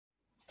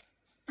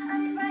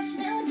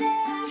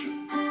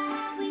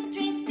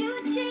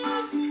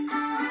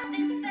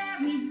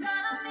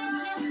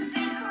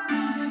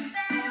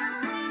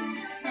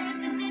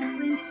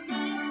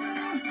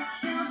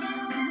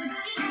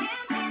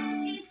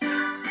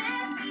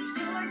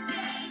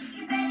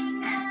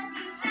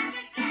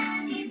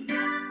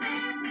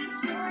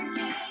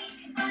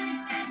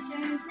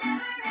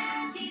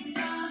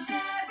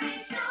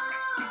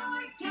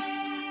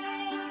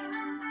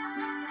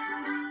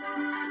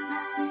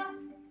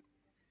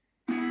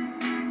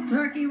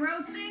Turkey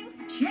roasting?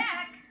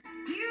 Check.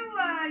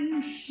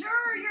 You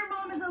sure your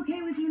mom is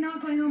okay with you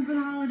not going home for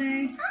the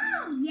holiday?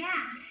 Oh, yeah.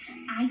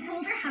 I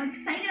told her how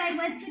excited I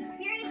was to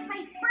experience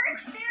my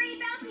first Fairy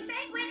Bounty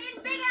Banquet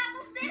in Big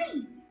Apple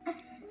City. A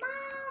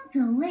small,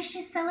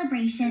 delicious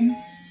celebration.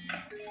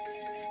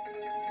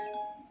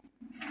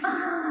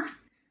 Aunt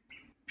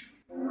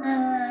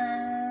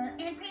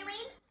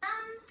Praline,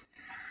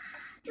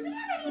 do we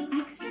have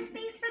any extra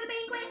space for the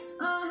banquet?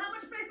 How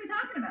much space are we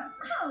talking about?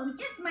 Oh,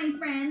 just my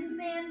friends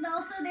and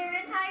also their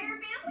entire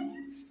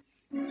families.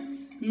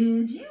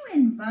 Did you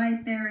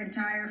invite their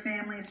entire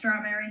family,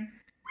 Strawberry?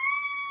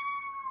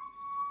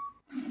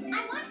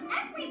 I want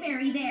every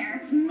berry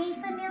there. Mi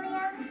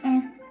familia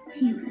es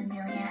tu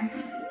familia.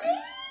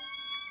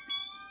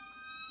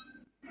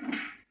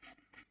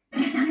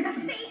 There's not enough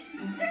space.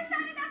 There's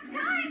not enough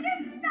time.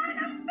 There's not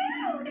enough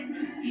food.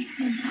 It's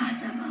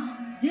impossible.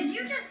 Did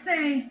you just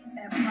say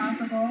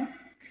impossible?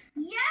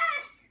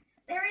 Yes!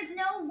 There is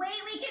no way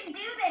we can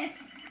do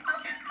this.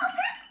 I'll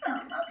text them.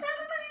 I'll tell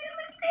them I made a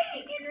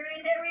mistake and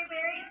ruined every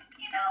berry's,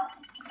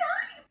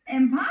 time.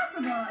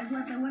 Impossible is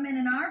what the women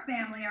in our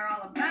family are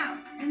all about.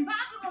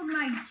 Impossible's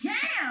my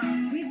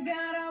jam. We've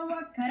got our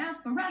work cut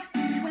out for us.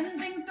 When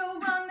things go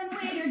wrong, then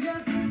we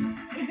adjust.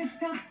 If it's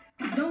tough,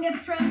 don't get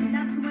stressed.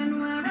 That's when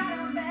we're at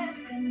our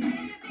best. And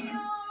if the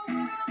whole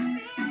world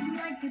feels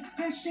like it's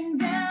crashing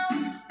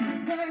down, we'll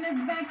turn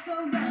it back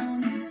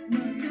around.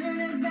 We'll turn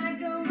it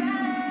back around.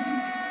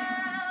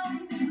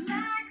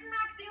 Life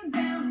knocks you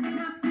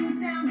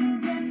down,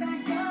 you get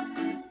back up.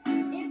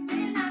 If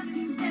it knocks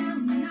you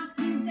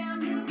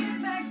down, you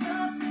get back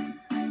up.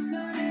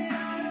 Turn it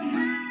all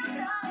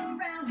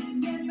around,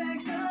 and get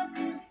back up.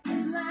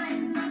 If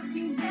life knocks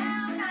you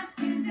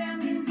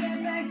down, you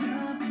get back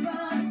up,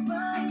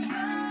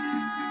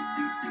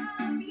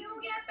 you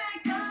get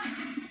back up.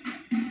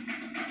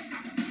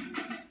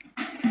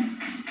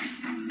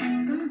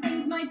 Some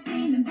things might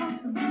seem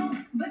impossible,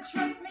 but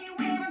trust me,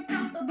 we're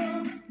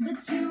unstoppable. The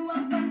two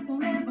of us will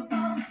never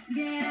fall.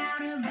 Get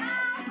out of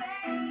our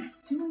way.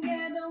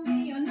 Together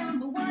we are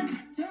number one.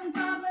 Turn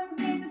problems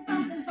into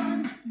something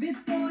fun.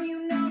 Before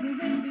you know it,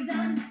 we'll be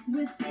done.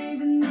 We're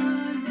saving the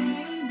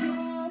day.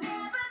 Don't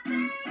ever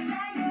think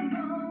that you're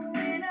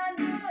going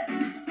under.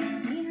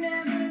 We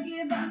never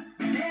give up.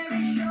 There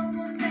is show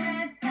one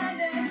mad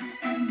thunder.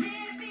 And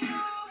if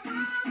your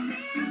world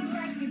feels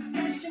like it's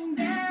crashing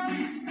down,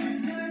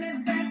 turn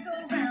it back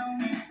around.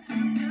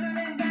 Turn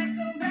it back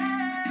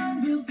around.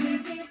 We'll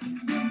take it.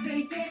 We'll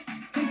take it.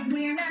 If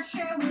we're not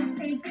sure, we'll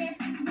take it.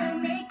 We'll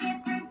make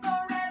it through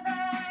forever.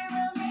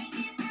 We'll make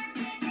it through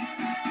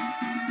together.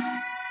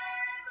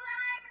 If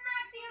life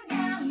knocks you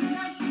down,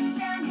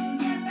 you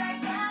get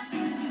back up.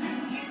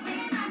 If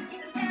it knocks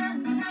you down,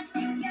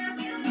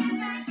 you get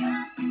back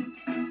up.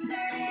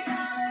 Turn it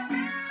all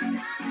around,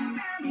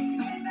 and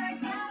get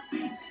back up.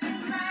 If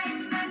life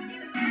knocks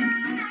you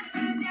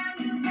down,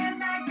 you get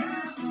back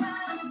up.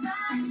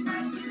 Life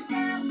knocks you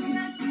down,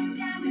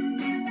 you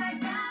get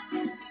back up.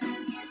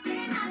 If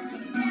it knocks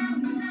you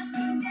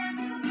down,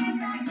 you get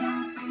back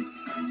up.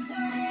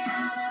 Turn it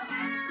all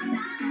around,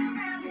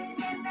 and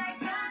get back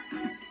up.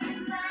 If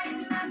life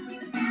knocks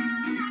you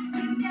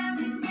down,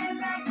 you get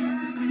back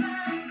up.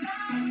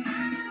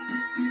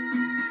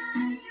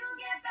 You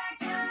get back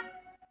up.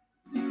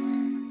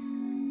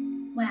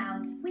 Wow,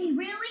 we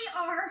really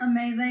are.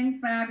 Amazing,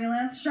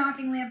 fabulous,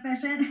 shockingly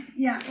efficient.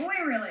 Yeah,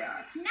 we really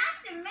are.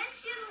 Not to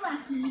mention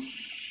lucky.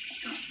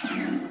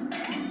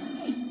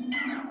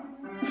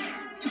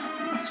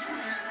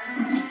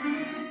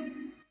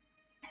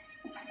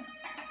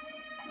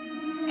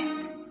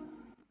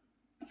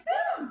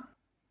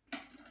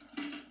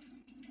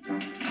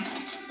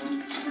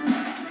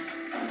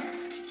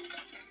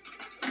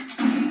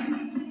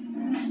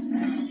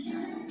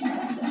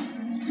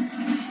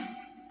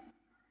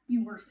 You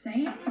were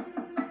saying?